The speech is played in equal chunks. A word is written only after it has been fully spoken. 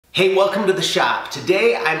Hey, welcome to the shop.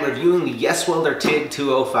 Today I'm reviewing the YesWelder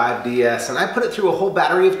TIG-205DS, and I put it through a whole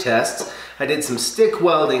battery of tests. I did some stick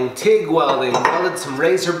welding, TIG welding, welded some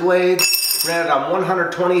razor blades, ran it on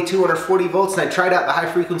 120, 240 volts, and I tried out the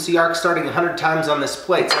high frequency arc starting 100 times on this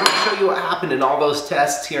plate. So I'm going to show you what happened in all those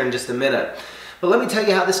tests here in just a minute. But let me tell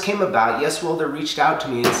you how this came about. YesWelder reached out to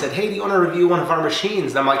me and said, hey, do you want to review one of our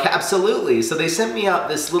machines? And I'm like, absolutely. So they sent me out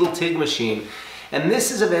this little TIG machine. And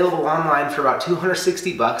this is available online for about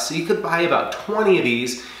 260 bucks, so you could buy about 20 of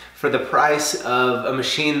these for the price of a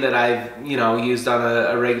machine that I've, used on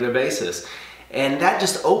a regular basis. And that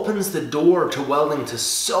just opens the door to welding to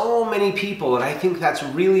so many people, and I think that's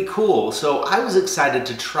really cool. So I was excited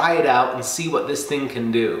to try it out and see what this thing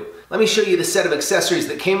can do. Let me show you the set of accessories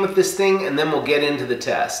that came with this thing, and then we'll get into the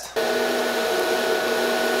test.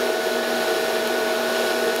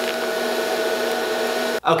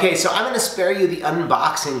 Okay, so I'm going to spare you the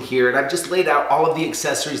unboxing here, and I've just laid out all of the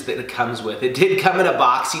accessories that it comes with. It did come in a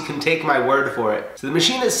box, you can take my word for it. So the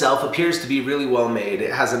machine itself appears to be really well made.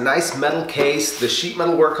 It has a nice metal case, the sheet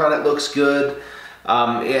metal work on it looks good.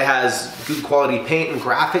 It has good quality paint and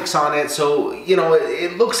graphics on it, so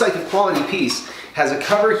it looks like a quality piece. It has a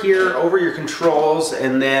cover here over your controls,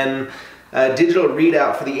 and then a digital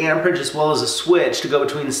readout for the amperage, as well as a switch to go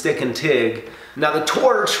between stick and TIG. Now the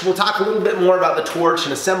torch, we'll talk a little bit more about the torch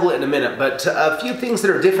and assemble it in a minute, but a few things that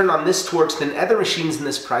are different on this torch than other machines in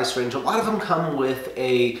this price range. A lot of them come with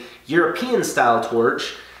a European style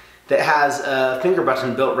torch that has a finger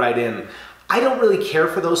button built right in. I don't really care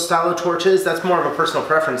for those style of torches, that's more of a personal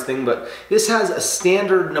preference thing, but this has a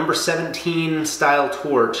standard number 17 style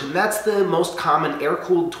torch, and that's the most common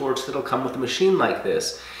air-cooled torch that'll come with a machine like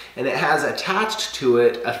this. And it has attached to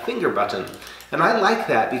it a finger button. And I like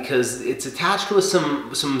that because it's attached with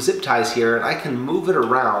some zip ties here, and I can move it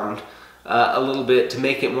around a little bit to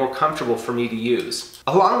make it more comfortable for me to use.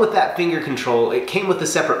 Along with that finger control, it came with a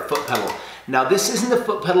separate foot pedal. Now this isn't a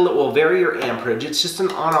foot pedal that will vary your amperage, it's just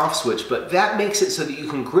an on-off switch, but that makes it so that you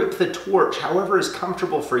can grip the torch however is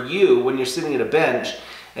comfortable for you when you're sitting at a bench,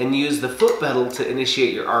 and use the foot pedal to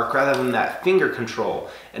initiate your arc rather than that finger control.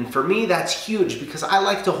 And for me, that's huge because I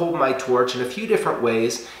like to hold my torch in a few different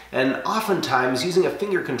ways, and oftentimes using a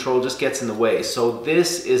finger control just gets in the way. So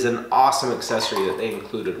this is an awesome accessory that they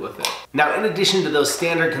included with it. Now, in addition to those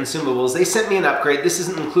standard consumables, they sent me an upgrade. This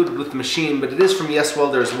isn't included with the machine, but it is from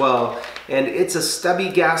YesWelder as well. And it's a stubby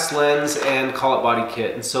gas lens and collet body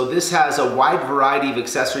kit. And so this has a wide variety of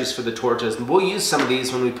accessories for the torches. And we'll use some of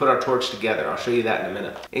these when we put our torch together. I'll show you that in a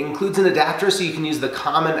minute. It includes an adapter so you can use the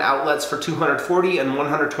common outlets for 240 and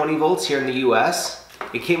 120 volts here in the US.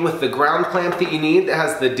 It came with the ground clamp that you need that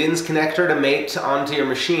has the DINS connector to mate onto your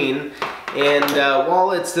machine. And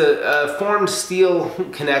while it's a formed steel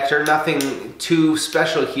connector, nothing too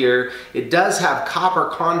special here, it does have copper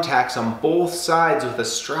contacts on both sides with a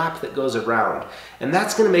strap that goes around. And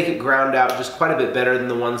that's going to make it ground out just quite a bit better than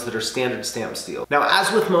the ones that are standard stamp steel. Now,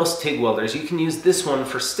 as with most TIG welders, you can use this one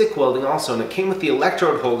for stick welding also, and it came with the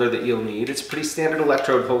electrode holder that you'll need. It's a pretty standard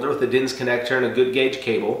electrode holder with a DINS connector and a good gauge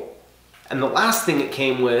cable. And the last thing it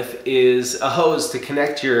came with is a hose to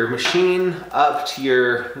connect your machine up to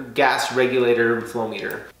your gas regulator and flow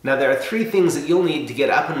meter. Now there are three things that you'll need to get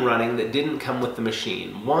up and running that didn't come with the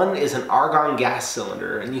machine. One is an argon gas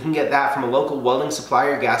cylinder, and you can get that from a local welding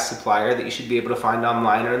supplier, gas supplier that you should be able to find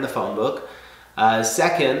online or in the phone book.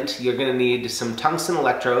 Second, you're going to need some tungsten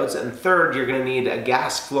electrodes, and third, you're going to need a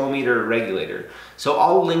gas flow meter regulator. So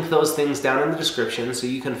I'll link those things down in the description so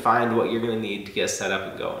you can find what you're going to need to get set up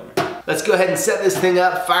and going. Let's go ahead and set this thing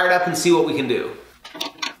up, fire it up, and see what we can do.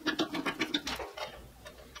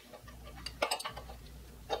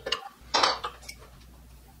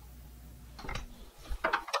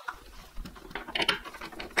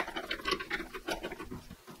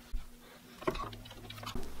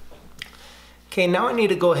 Okay, now I need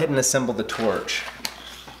to go ahead and assemble the torch.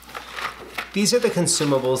 These are the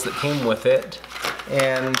consumables that came with it,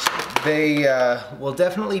 and they will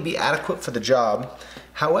definitely be adequate for the job.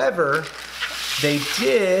 However,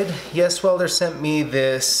 YesWelder sent me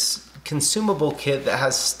this consumable kit that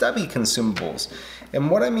has stubby consumables.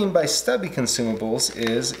 And what I mean by stubby consumables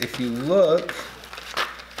is if you look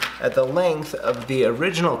at the length of the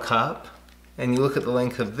original cup, and you look at the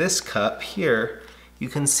length of this cup here, you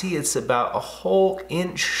can see it's about a whole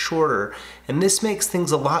inch shorter, and this makes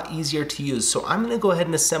things a lot easier to use. So I'm going to go ahead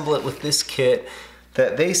and assemble it with this kit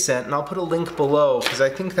that they sent, and I'll put a link below because I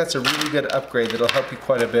think that's a really good upgrade that'll help you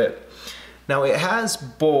quite a bit. Now it has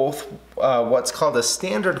both what's called a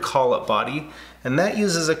standard collet body, and that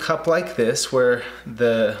uses a cup like this where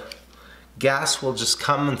the gas will just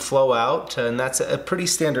come and flow out, and that's a pretty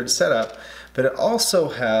standard setup. but it also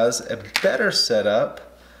has a better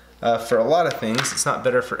setup for a lot of things. It's not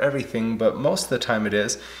better for everything, but most of the time it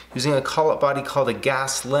is, using a collet body called a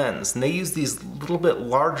gas lens. And they use these little bit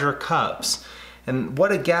larger cups. And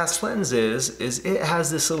what a gas lens is it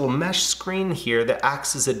has this little mesh screen here that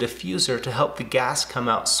acts as a diffuser to help the gas come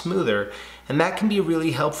out smoother. And that can be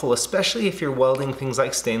really helpful, especially if you're welding things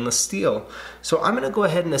like stainless steel. So I'm gonna go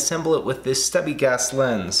ahead and assemble it with this stubby gas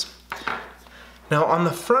lens. Now on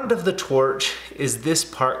the front of the torch is this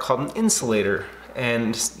part called an insulator.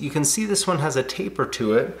 And you can see this one has a taper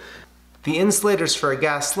to it. The insulators for a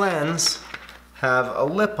gas lens have a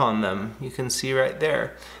lip on them. You can see right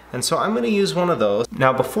there. And so I'm going to use one of those.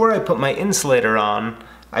 Now before I put my insulator on,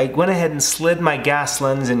 I went ahead and slid my gas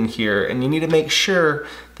lens in here, and you need to make sure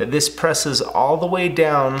that this presses all the way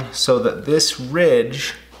down so that this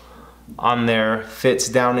ridge on there fits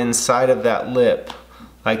down inside of that lip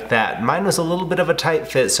like that. Mine was a little bit of a tight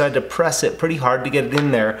fit, so I had to press it pretty hard to get it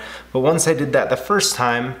in there. But once I did that the first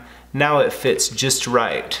time, now it fits just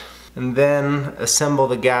right. And then assemble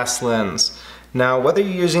the gas lens. Now, whether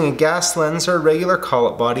you're using a gas lens or a regular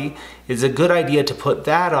collet body, it's a good idea to put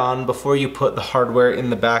that on before you put the hardware in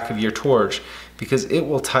the back of your torch, because it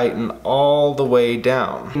will tighten all the way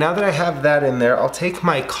down. Now that I have that in there, I'll take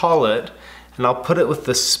my collet and I'll put it with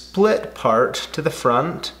the split part to the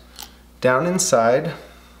front, down inside,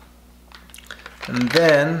 and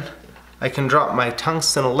then I can drop my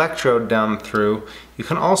tungsten electrode down through. You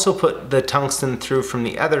can also put the tungsten through from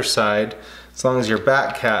the other side, as long as your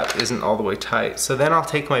back cap isn't all the way tight. So then I'll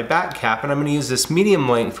take my back cap and I'm gonna use this medium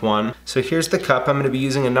length one. So here's the cup. I'm gonna be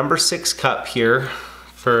using a number 6 cup here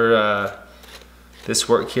for this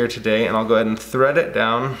work here today, and I'll go ahead and thread it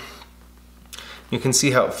down. You can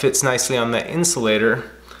see how it fits nicely on that insulator.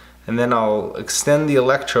 And then I'll extend the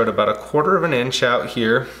electrode about 1/4 of an inch out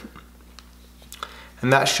here.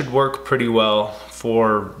 And that should work pretty well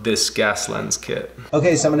for this gas lens kit.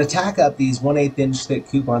 Okay, so I'm going to tack up these 1/8 inch thick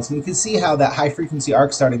coupons, and you can see how that high frequency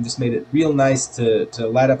arc starting just made it real nice to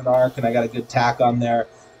light up an arc, and I got a good tack on there.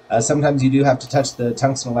 Sometimes you do have to touch the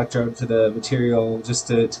tungsten electrode to the material just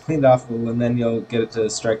to clean it off a little, and then you'll get it to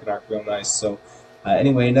strike an arc real nice. So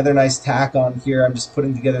anyway, another nice tack on here. I'm just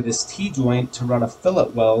putting together this T-joint to run a fillet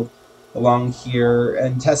weld along here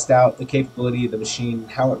and test out the capability of the machine,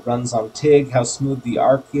 how it runs on TIG, how smooth the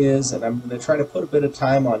arc is, and I'm going to try to put a bit of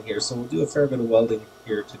time on here, so we'll do a fair bit of welding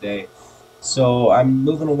here today. So I'm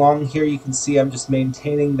moving along here. You can see I'm just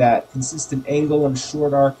maintaining that consistent angle and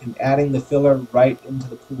short arc and adding the filler right into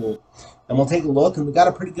the pool. And we'll take a look, and we got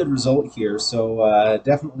a pretty good result here, so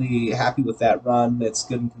definitely happy with that run. It's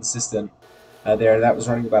good and consistent. There, that was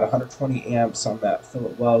running about 120 amps on that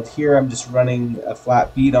fillet weld. Here I'm just running a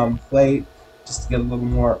flat bead on plate just to get a little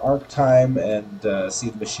more arc time and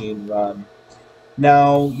see the machine run.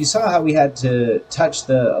 Now, you saw how we had to touch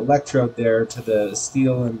the electrode there to the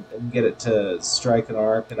steel and get it to strike an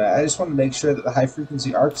arc, and I just wanted to make sure that the high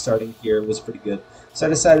frequency arc starting here was pretty good. So I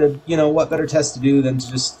decided, you know, what better test to do than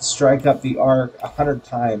to just strike up the arc 100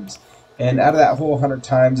 times. And out of that whole 100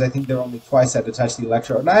 times, I think there were only twice I had to touch the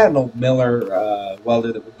electrode. And I had an old Miller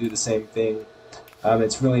welder that would do the same thing.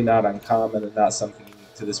 It's really not uncommon and not something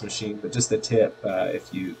unique to this machine, but just a tip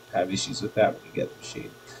if you have issues with that when you get the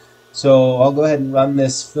machine. So I'll go ahead and run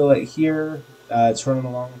this fillet here. It's running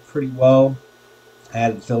along pretty well. I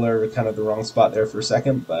added filler kind of the wrong spot there for a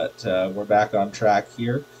second, but we're back on track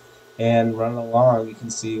here. And running along, you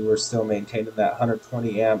can see we're still maintaining that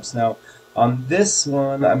 120 amps. Now, on this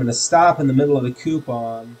one, I'm going to stop in the middle of the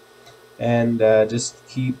coupon and just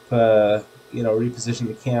keep, reposition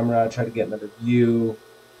the camera, try to get another view,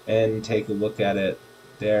 and take a look at it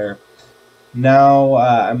there. Now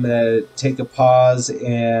I'm going to take a pause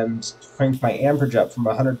and crank my amperage up from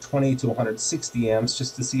 120 to 160 amps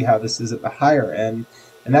just to see how this is at the higher end.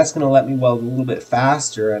 And that's going to let me weld a little bit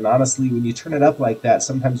faster. And honestly, when you turn it up like that,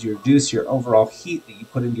 sometimes you reduce your overall heat that you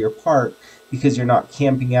put into your part because you're not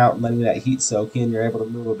camping out and letting that heat soak in. You're able to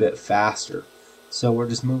move a bit faster. So we're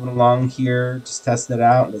just moving along here, just testing it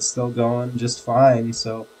out, and it's still going just fine.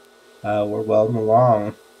 So we're welding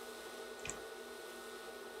along.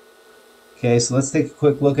 Okay, so let's take a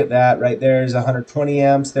quick look at that. Right there is 120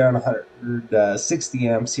 amps there on 160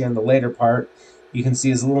 amps here in the later part. You can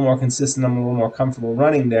see it's a little more consistent. I'm a little more comfortable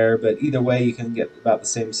running there, but either way you can get about the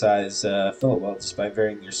same size fillet weld just by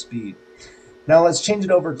varying your speed. Now let's change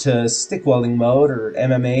it over to stick welding mode, or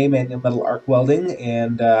MMA, manual metal arc welding,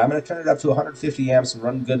 and I'm going to turn it up to 150 amps and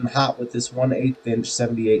run good and hot with this 1/8 inch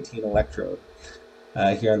 7018 electrode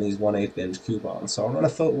here on these 1/8 inch coupons. So I'll run a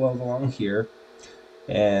fillet weld along here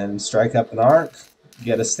and strike up an arc,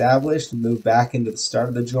 get established and move back into the start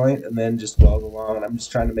of the joint and then just weld along. And I'm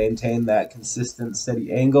just trying to maintain that consistent,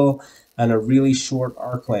 steady angle and a really short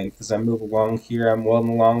arc length. As I move along here, I'm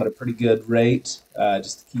welding along at a pretty good rate,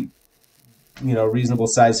 just to keep, reasonable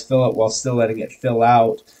size fillet while still letting it fill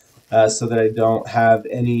out, so that I don't have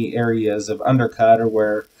any areas of undercut or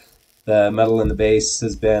where the metal in the base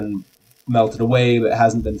has been melted away but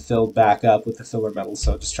hasn't been filled back up with the filler metal.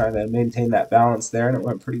 So just trying to maintain that balance there, and it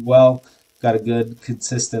went pretty well. Got a good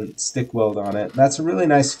consistent stick weld on it. That's a really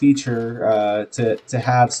nice feature to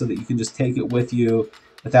have, so that you can just take it with you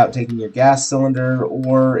without taking your gas cylinder,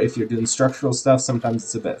 or if you're doing structural stuff, sometimes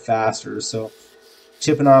it's a bit faster. So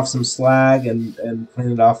chipping off some slag and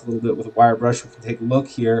cleaning it off a little bit with a wire brush, we can take a look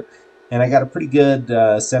here. And I got a pretty good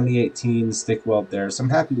 7018 stick weld there, so I'm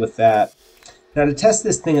happy with that. Now to test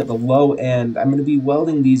this thing at the low end, I'm going to be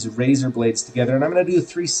welding these razor blades together, and I'm going to do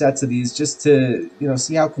 3 sets of these just to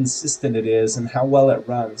see how consistent it is and how well it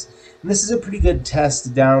runs. And this is a pretty good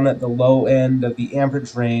test down at the low end of the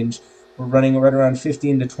amperage range. We're running right around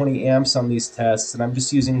 15 to 20 amps on these tests, and I'm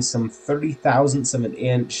just using some 30,000ths of an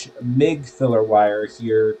inch MIG filler wire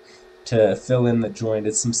here to fill in the joint.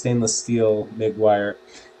 It's some stainless steel MIG wire.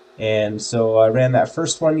 And so I ran that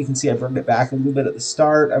first one. You can see I burned it back a little bit at the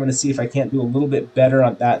start. I'm going to see if I can't do a little bit better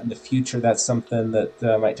on that in the future. That's something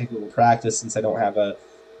that might take a little practice, since I don't have a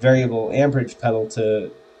variable amperage pedal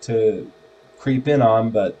to creep in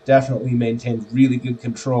on, but definitely maintained really good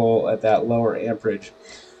control at that lower amperage.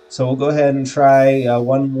 So we'll go ahead and try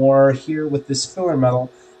one more here with this filler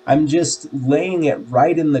metal. I'm just laying it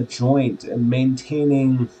right in the joint and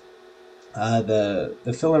maintaining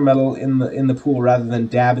the filler metal in the pool rather than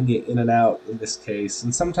dabbing it in and out in this case.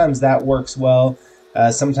 And sometimes that works well.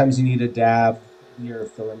 Sometimes you need a dab near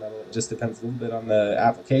filler metal. It just depends a little bit on the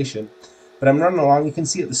application. But I'm running along. You can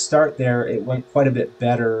see at the start there it went quite a bit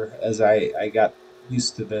better as I got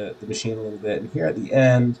used to the machine a little bit. And here at the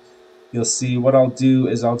end, you'll see what I'll do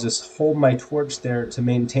is I'll just hold my torch there to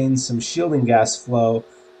maintain some shielding gas flow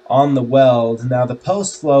on the weld. Now the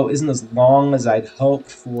post flow isn't as long as I'd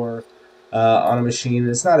hoped for on a machine.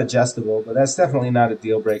 It's not adjustable, but that's definitely not a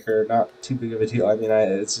deal breaker, not too big of a deal. I mean,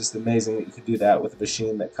 it's just amazing that you could do that with a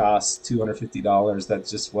machine that costs $250. That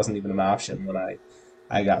just wasn't even an option when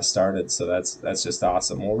I got started, so that's just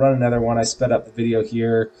awesome. We'll run another one. I sped up the video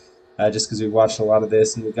here just because we watched a lot of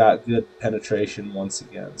this, and we got good penetration once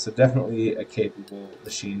again. So definitely a capable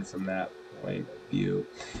machine from that point of view.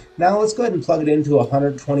 Now let's go ahead and plug it into a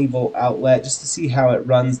 120 volt outlet just to see how it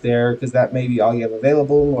runs there, because that may be all you have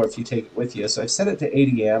available, or if you take it with you. So I've set it to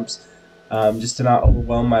 80 amps just to not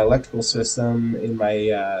overwhelm my electrical system in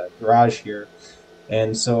my garage here.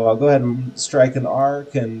 And so I'll go ahead and strike an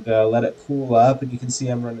arc and let it cool up, and you can see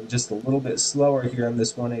I'm running just a little bit slower here on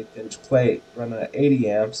this 1/8 inch plate, running at 80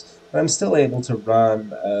 amps, but I'm still able to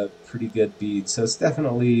run a pretty good bead. So it's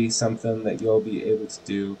definitely something that you'll be able to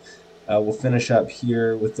do. We'll finish up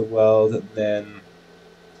here with the weld, and then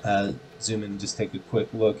zoom in and just take a quick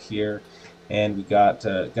look here, and we got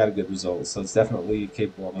a good result. So it's definitely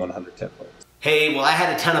capable of 110 volts. Hey, well, I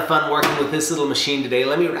had a ton of fun working with this little machine today.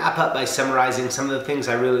 Let me wrap up by summarizing some of the things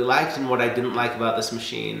I really liked and what I didn't like about this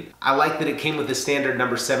machine. I liked that it came with a standard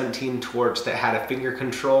number 17 torch that had a finger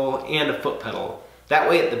control and a foot pedal. That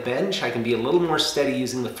way at the bench, I can be a little more steady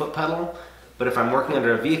using the foot pedal, but if I'm working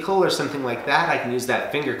under a vehicle or something like that, I can use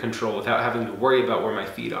that finger control without having to worry about where my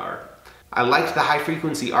feet are. I liked the high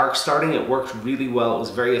frequency arc starting. It worked really well. It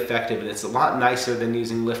was very effective, and it's a lot nicer than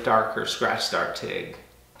using lift arc or scratch start TIG.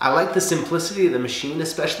 I like the simplicity of the machine,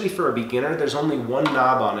 especially for a beginner. There's only one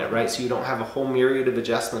knob on it, right? So you don't have a whole myriad of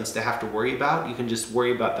adjustments to have to worry about. You can just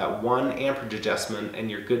worry about that one amperage adjustment and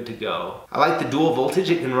you're good to go. I like the dual voltage.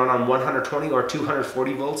 It can run on 120 or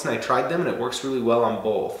 240 volts, and I tried them and it works really well on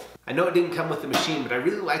both. I know it didn't come with the machine, but I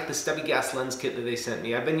really like the stubby gas lens kit that they sent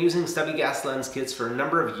me. I've been using stubby gas lens kits for a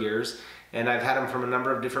number of years, and I've had them from a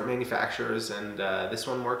number of different manufacturers, and this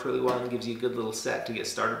one worked really well and gives you a good little set to get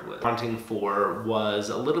started with. Wanting for was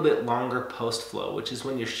a little bit longer post flow, which is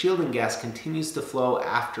when your shielding gas continues to flow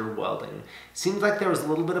after welding. Seems like there was a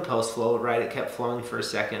little bit of post flow, right? It kept flowing for a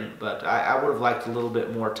second, but I would have liked a little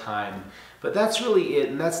bit more time. But that's really it,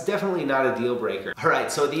 and that's definitely not a deal breaker. All right,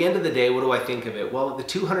 so at the end of the day, what do I think of it? Well, with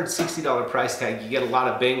the $260 price tag, you get a lot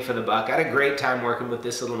of bang for the buck. I had a great time working with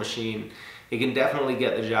this little machine. It can definitely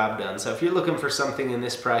get the job done. So if you're looking for something in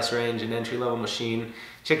this price range, an entry-level machine,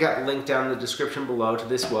 check out the link down in the description below to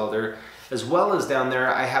this welder. As well as down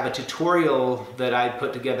there, I have a tutorial that I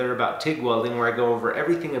put together about TIG welding where I go over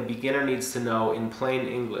everything a beginner needs to know in plain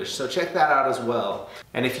English. So check that out as well.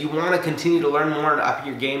 And if you want to continue to learn more and up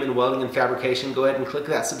your game in welding and fabrication, go ahead and click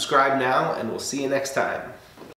that subscribe now, and we'll see you next time.